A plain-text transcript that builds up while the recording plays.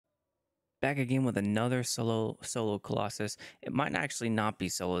Back again with another solo Colossus. It might actually not be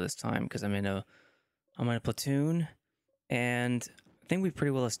solo this time because I'm in a platoon, and I think we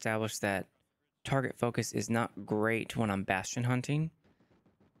pretty well established that target focus is not great when I'm bastion hunting,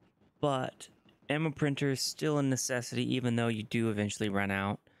 but ammo printer is still a necessity, even though you do eventually run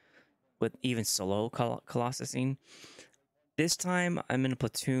out with even solo Colossusing. This time I'm in a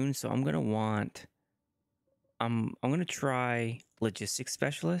platoon, so I'm gonna try logistics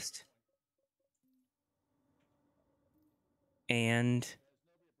specialist and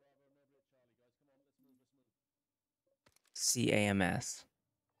C-AMS.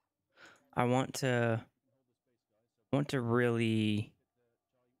 I want to really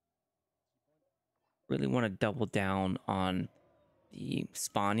want to double down on the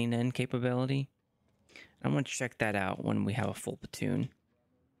spawning end capability. I want to check that out when we have a full platoon.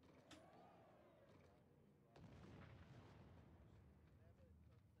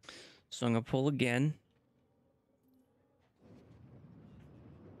 So I'm gonna pull again.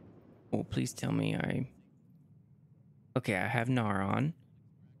 Oh, please tell me okay, I have NAR on.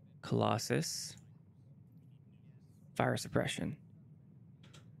 Colossus. Fire suppression.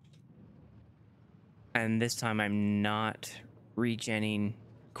 And this time I'm not regenning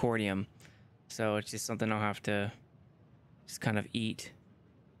cordium. So it's just something I'll have to just kind of eat.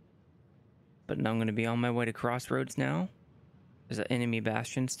 But now I'm going to be on my way to Crossroads now. There's an enemy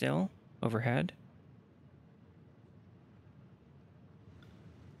bastion still overhead.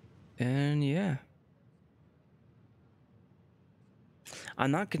 And yeah.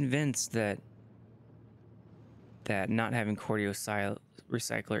 I'm not convinced that not having Cordio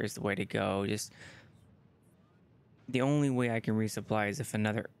Recycler is the way to go. Just the only way I can resupply is if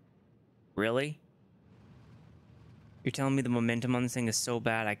another... Really? You're telling me the momentum on this thing is so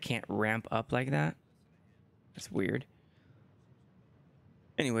bad I can't ramp up like that? That's weird.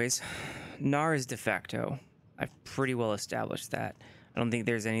 Anyways, NAR is de facto. I've pretty well established that. I don't think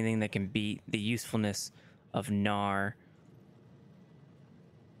there's anything that can beat the usefulness of NAR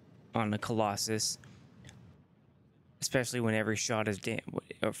on a Colossus. Especially when every shot is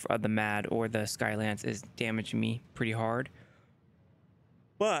of the Mad or the Skylance is damaging me pretty hard.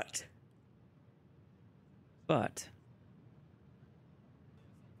 But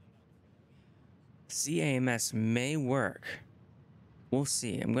C-AMS may work. We'll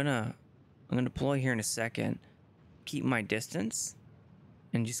see. I'm gonna deploy here in a second. Keep my distance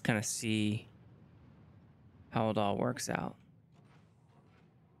and just kind of see how it all works out.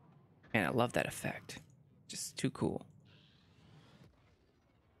 And I love that effect. Just too cool.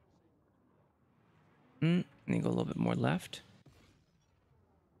 Let me go a little bit more left.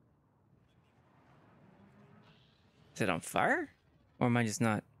 Is it on fire? Or am I just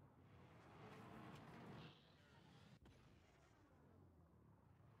not?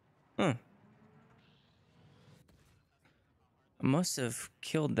 Huh. I must have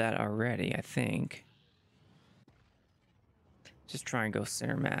killed that already, I think. Just try and go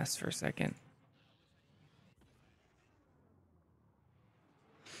center mass for a second.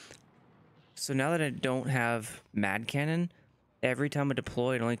 So now that I don't have Mad Cannon, every time I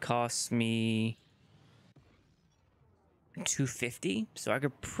deploy, it only costs me 250. So I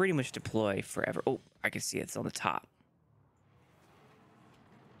could pretty much deploy forever. Oh, I can see it's on the top.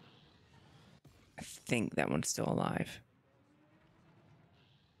 I think that one's still alive.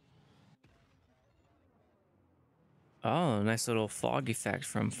 Oh, nice little fog effect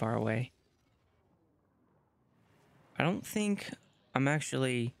from far away. I don't think I'm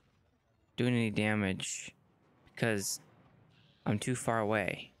actually doing any damage because I'm too far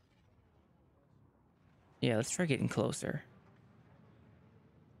away. Yeah, let's try getting closer.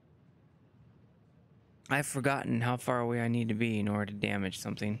 I've forgotten how far away I need to be in order to damage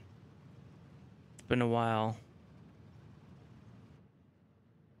something. It's been a while.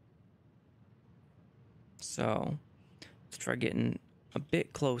 So, let's try getting a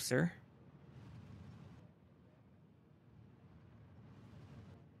bit closer.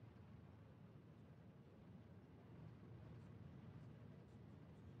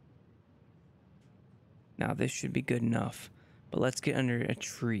 Now this should be good enough, but let's get under a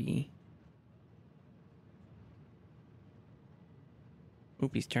tree.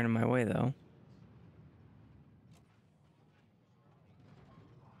 Oop, he's turning my way though.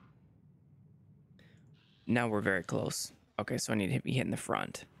 Now we're very close. Okay, so I need to be hitting the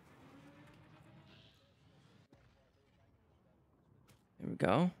front. There we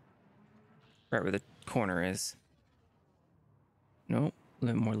go. Right where the corner is. Nope, a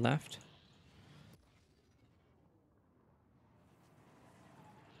little more left.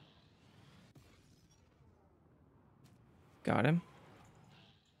 Got him.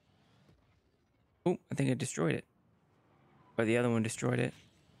 Oh, I think I destroyed it. Or the other one destroyed it.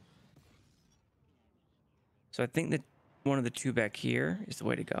 So I think that one of the two back here is the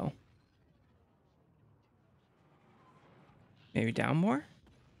way to go. Maybe down more?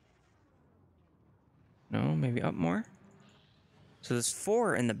 No, maybe up more? So there's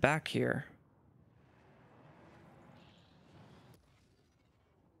 4 in the back here.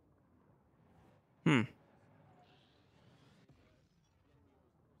 Hmm.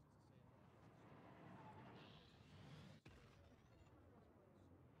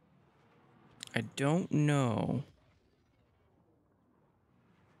 I don't know.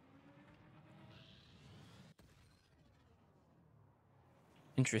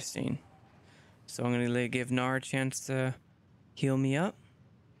 Interesting. So I'm gonna give Nar a chance to heal me up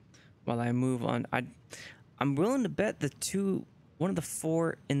while I move on. I'm willing to bet one of the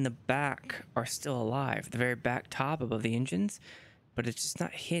 4 in the back are still alive, the very back top above the engines, but it's just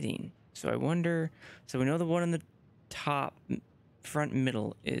not hitting. So I wonder. So we know the one in the top front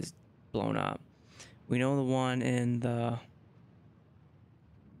middle is blown up. We know the one in the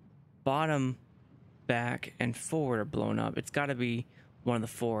bottom back and forward are blown up. It's got to be one of the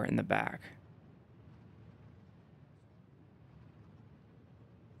 4 in the back.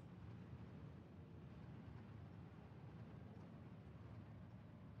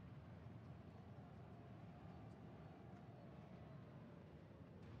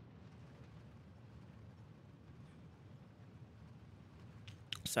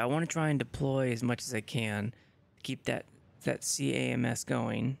 So I want to try and deploy as much as I can to keep that C-AMS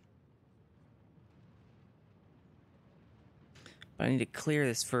going. But I need to clear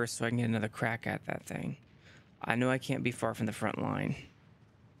this first so I can get another crack at that thing. I know I can't be far from the front line.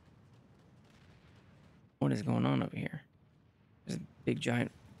 What is going on over here? There's a big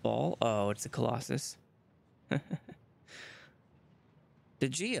giant ball. Oh, it's a Colossus.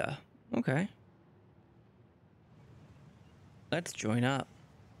 DGia. Okay. Let's join up.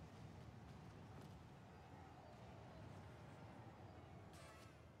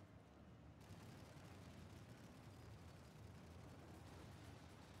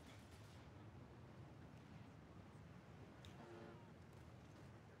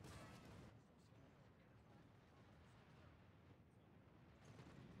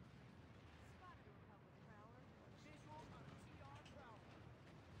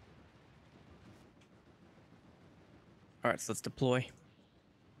 All right, so let's deploy.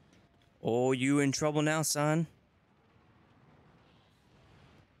 Oh, you in trouble now, son?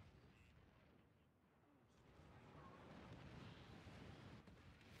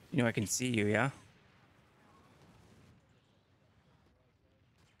 You know I can see you, yeah?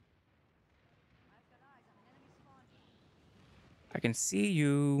 I can see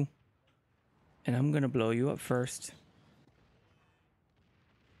you. And I'm gonna blow you up first.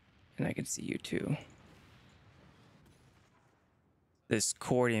 And I can see you too. This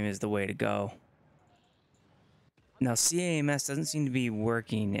Cortium is the way to go. Now, C-AMS doesn't seem to be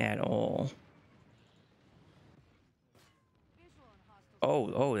working at all.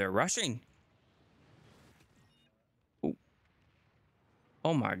 Oh, they're rushing. Oh,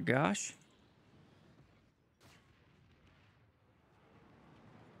 oh my gosh.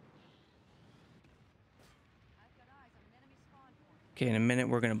 Okay, in a minute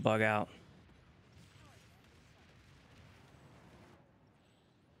we're gonna bug out.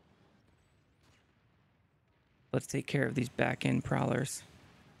 Let's take care of these back end prowlers.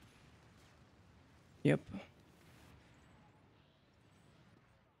 Yep.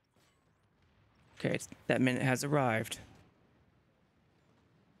 Okay, that minute has arrived.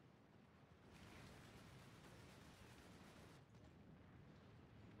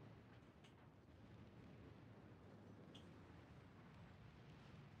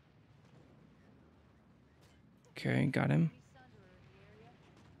 Okay, got him.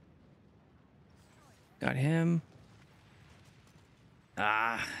 Got him.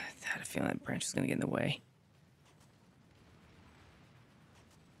 Ah, I had a feeling that branch was gonna get in the way.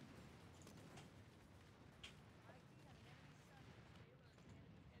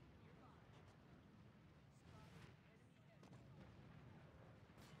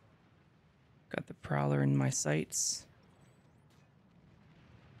 Got the prowler in my sights.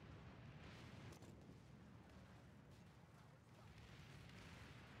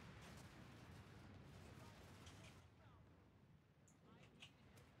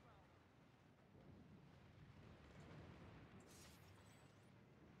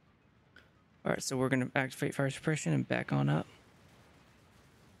 All right, so we're gonna activate fire suppression and back on up.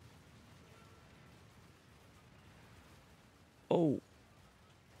 Oh.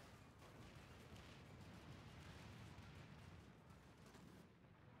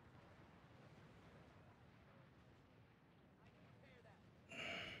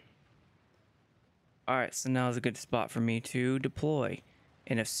 All right, so now is a good spot for me to deploy.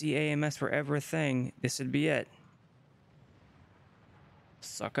 And if C-AMS were ever a thing, this would be it.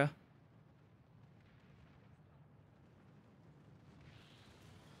 Sucker.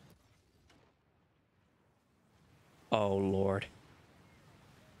 Oh, Lord.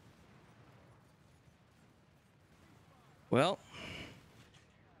 Well.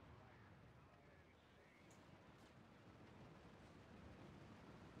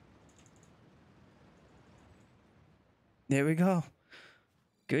 There we go.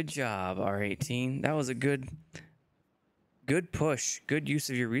 Good job, R18. That was a good push. Good use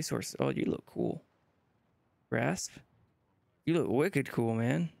of your resources. Oh, you look cool. Rasp? You look wicked cool,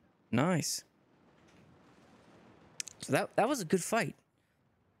 man. Nice. So that was a good fight.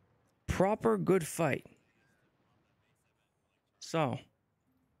 Proper good fight. So,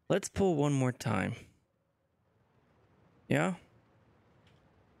 let's pull one more time. Yeah?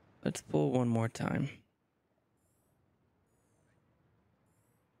 Let's pull one more time.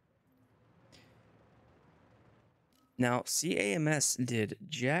 Now, C-AMS did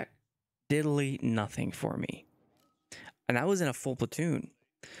jack diddly nothing for me. And I was in a full platoon.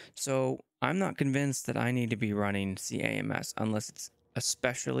 So, I'm not convinced that I need to be running C-AMS unless it's a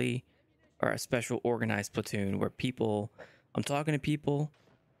special organized platoon where people, I'm talking to people,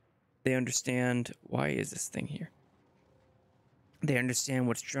 they understand, why is this thing here? They understand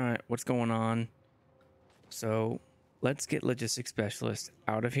what's going on. So let's get logistics specialist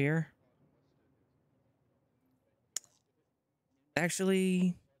out of here.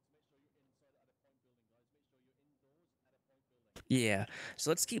 Actually, yeah. So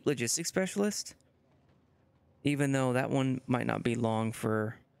let's keep logistics specialist, even though that one might not be long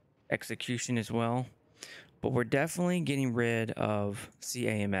for execution as well. But we're definitely getting rid of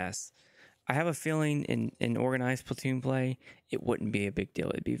C-AMS. I have a feeling in organized platoon play, it wouldn't be a big deal.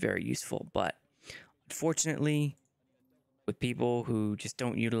 It'd be very useful. But unfortunately, with people who just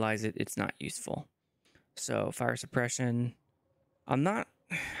don't utilize it, it's not useful. So fire suppression, I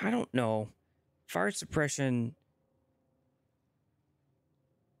don't know. Fire suppression,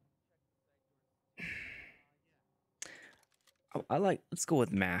 let's go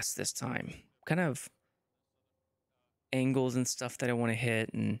with mass this time. Kind of angles and stuff that I want to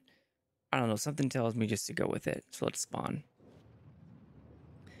hit, and I don't know, something tells me just to go with it. So let's spawn.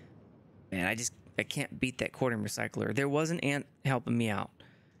 Man, I can't beat that Cort recycler. There was an ant helping me out.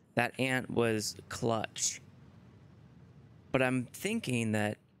 That ant was clutch. But I'm thinking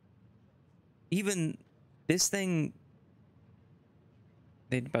that even this thing,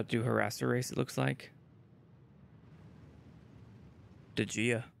 they're about to do Harasser race, it looks like.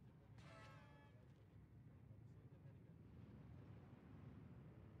 DGia.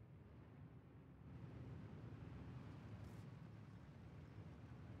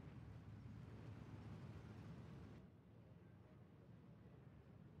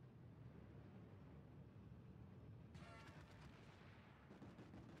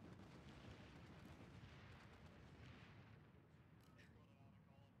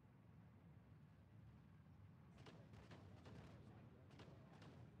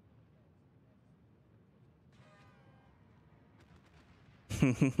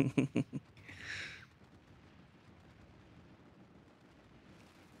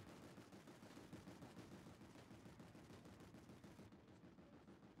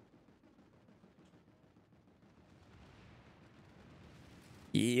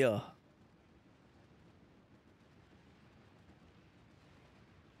 Yeah.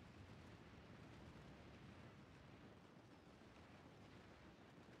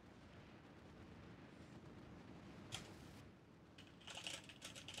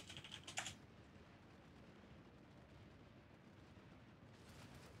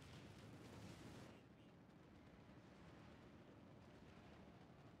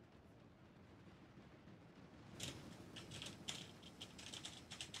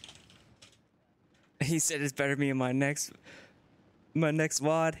 He said it's better me in my next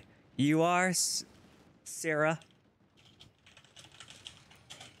VOD. You are, Sarah.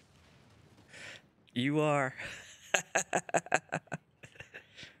 You are.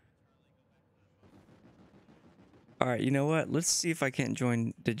 All right, you know what? Let's see if I can't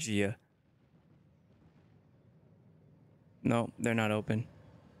join DGia. No, they're not open.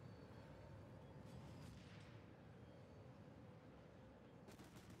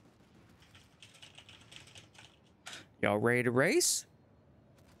 Y'all ready to race?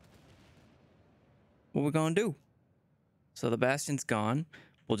 What we gonna do? So the bastion's gone.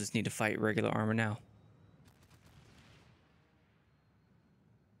 We'll just need to fight regular armor now.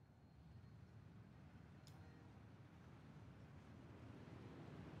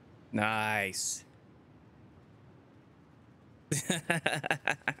 Nice.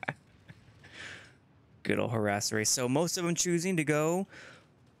 Good old Harasser race. So most of them choosing to go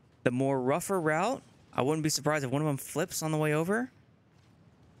the more rougher route. I wouldn't be surprised if one of them flips on the way over.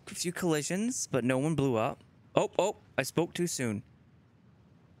 A few collisions, but no one blew up. Oh, I spoke too soon.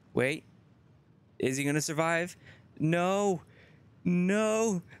 Wait. Is he going to survive? No.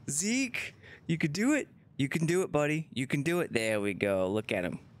 No. Zeke, you could do it. You can do it, buddy. You can do it. There we go. Look at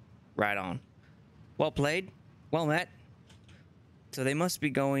him. Right on. Well played. Well met. So they must be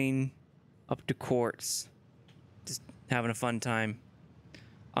going up to Quartz. Just having a fun time.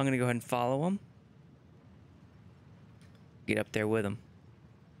 I'm going to go ahead and follow them. Get up there with them.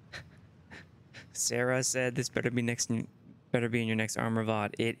 Sarah said this better be in your next armor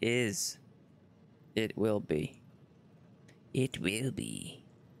VOD. It is. It will be. It will be.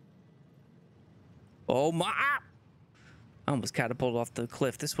 Oh my! I almost catapulted off the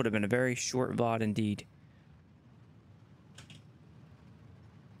cliff. This would have been a very short VOD indeed.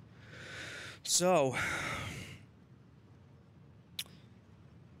 So,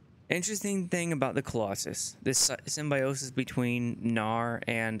 interesting thing about the Colossus. This symbiosis between Gnar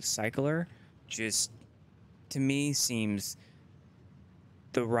and Cycler just, to me, seems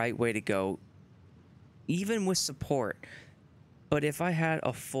the right way to go, even with support. But if I had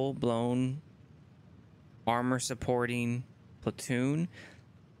a full-blown armor supporting platoon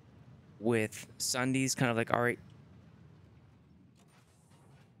with Sundays kind of like, all right,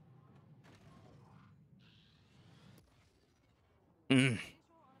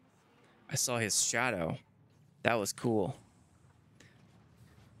 I saw his shadow. That was cool.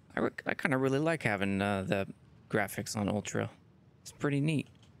 I kind of really like having the graphics on Ultra. It's pretty neat.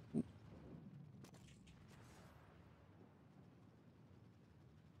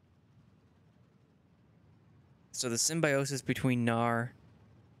 So the symbiosis between Gnar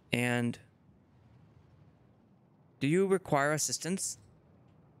and... Do you require assistance?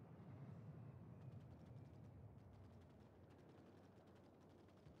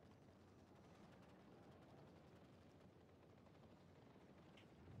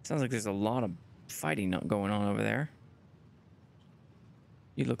 Sounds like there's a lot of fighting going on over there.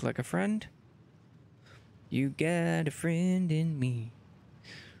 You look like a friend. You got a friend in me.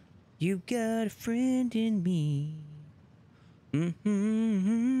 You got a friend in me. You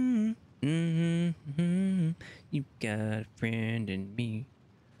got a friend in me.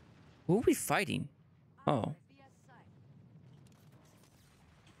 Who are we fighting? Oh.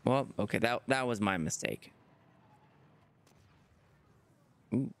 Well, okay, that was my mistake.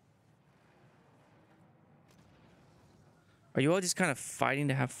 Ooh. Are you all just kind of fighting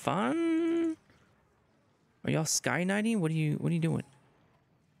to have fun? Are y'all skyknighting? What are you doing?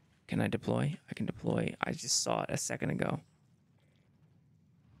 Can I deploy? I can deploy. I just saw it a second ago.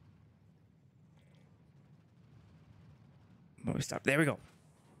 Where we stop? There we go.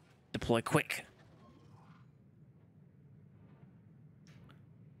 Deploy quick.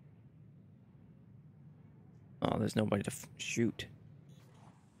 Oh, there's nobody to shoot.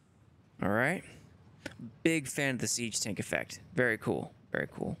 All right. Big fan of the siege tank effect. Very cool. Very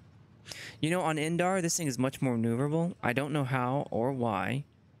cool. You know, on Indar, this thing is much more maneuverable. I don't know how or why,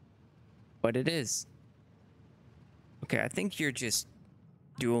 but it is. Okay, I think you're just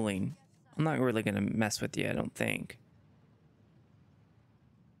dueling. I'm not really going to mess with you, I don't think.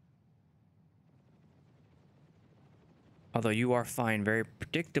 Although you are fine very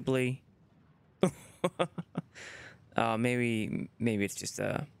predictably. Maybe it's just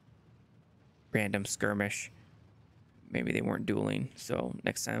a random skirmish. Maybe they weren't dueling, so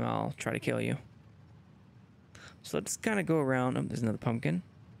next time I'll try to kill you. So let's kind of go around. Oh, there's another pumpkin.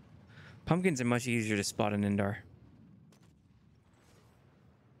 Pumpkins are much easier to spot in Indar.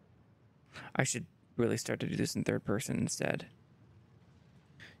 I should really start to do this in third person instead.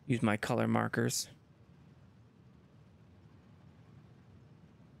 Use my color markers.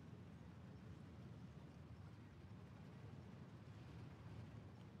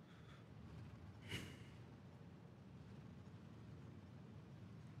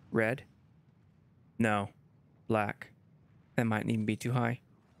 Red? No. Black. That might even be too high.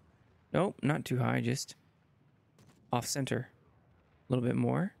 Nope, not too high, just off center. A little bit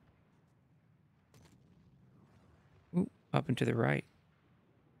more. Ooh, up and to the right.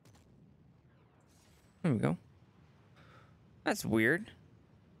 There we go. That's weird.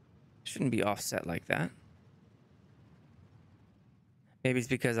 Shouldn't be offset like that. Maybe it's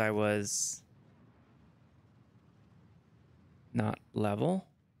because I was not level.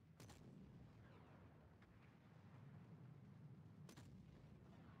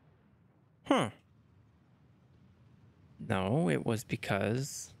 Huh. No, it was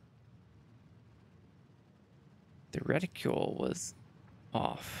because The reticule was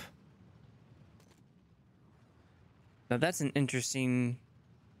off. Now that's an interesting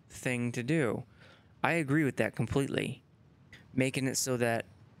thing to do. I agree with that completely. Making it so that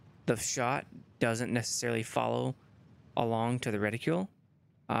the shot doesn't necessarily follow along to the reticule.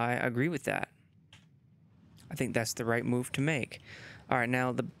 I agree with that. I think that's the right move to make. All right,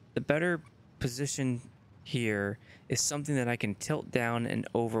 now the better position here is something that I can tilt down and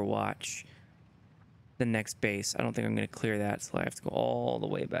overwatch the next base. I don't think I'm going to clear that, so I have to go all the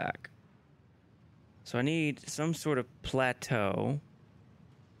way back. So I need some sort of plateau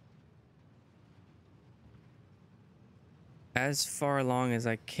as far along as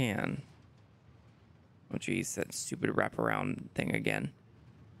I can. Oh geez, that stupid wraparound thing again.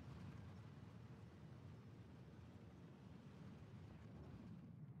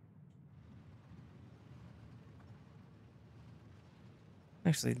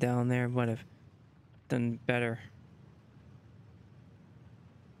 Actually, down there would have done better.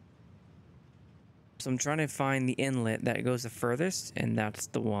 So I'm trying to find the inlet that goes the furthest, and that's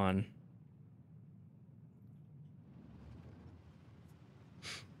the one.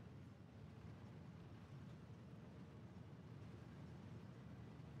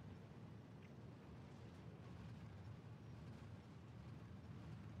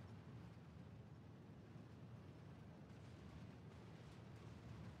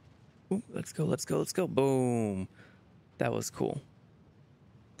 Ooh, let's go, let's go, let's go. Boom. That was cool.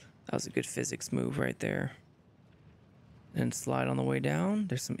 That was a good physics move right there. And slide on the way down.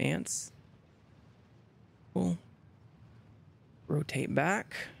 There's some ants. Cool. Rotate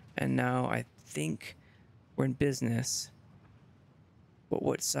back. And now I think we're in business. But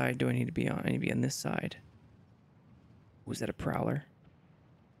what side do I need to be on? I need to be on this side. Was that a prowler?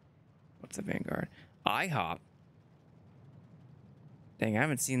 What's a vanguard? IHOP. Dang, I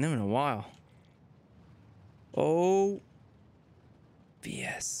haven't seen them in a while. Oh.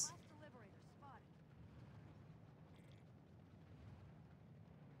 VS.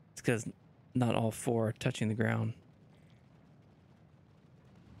 It's because not all four are touching the ground.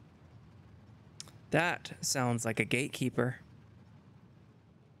 That sounds like a gatekeeper.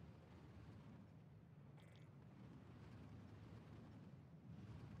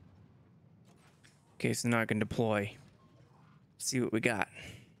 Okay, so now I can deploy. See what we got.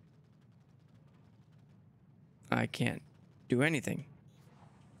 I can't do anything.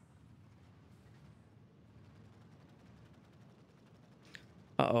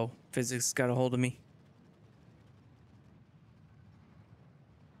 Uh-oh, physics got a hold of me.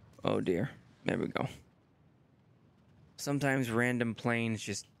 Oh dear, there we go. Sometimes random planes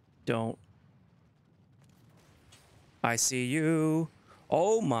just don't. I see you.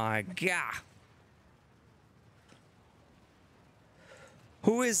 Oh my god.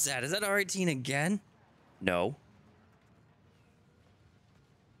 Who is that? Is that R18 again? No.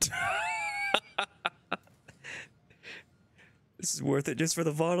 This is worth it just for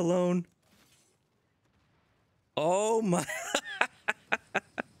the VOD alone. Oh my.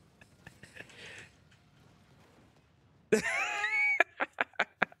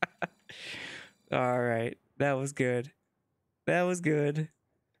 All right. That was good. That was good.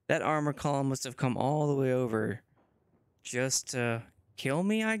 That armor column must have come all the way over just to kill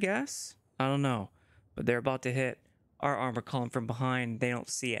me, I guess? I don't know. But they're about to hit our armor column from behind. They don't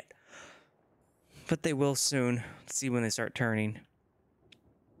see it. But they will soon. Let's see when they start turning.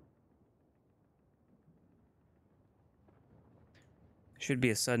 Should be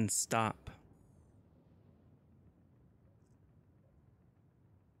a sudden stop.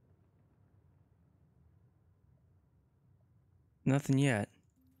 Nothing yet.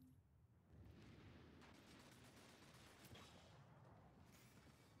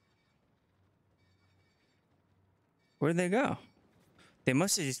 Where'd they go? They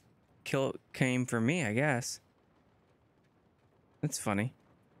must have just came for me, I guess. That's funny.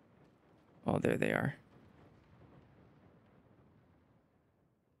 Oh, there they are.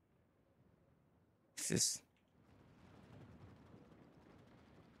 It's just...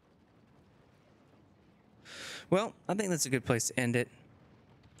 Well, I think that's a good place to end it.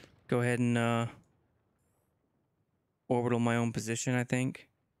 Go ahead and orbital my own position, I think.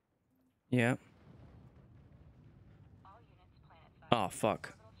 Yeah. Oh,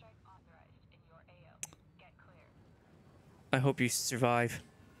 fuck. I hope you survive.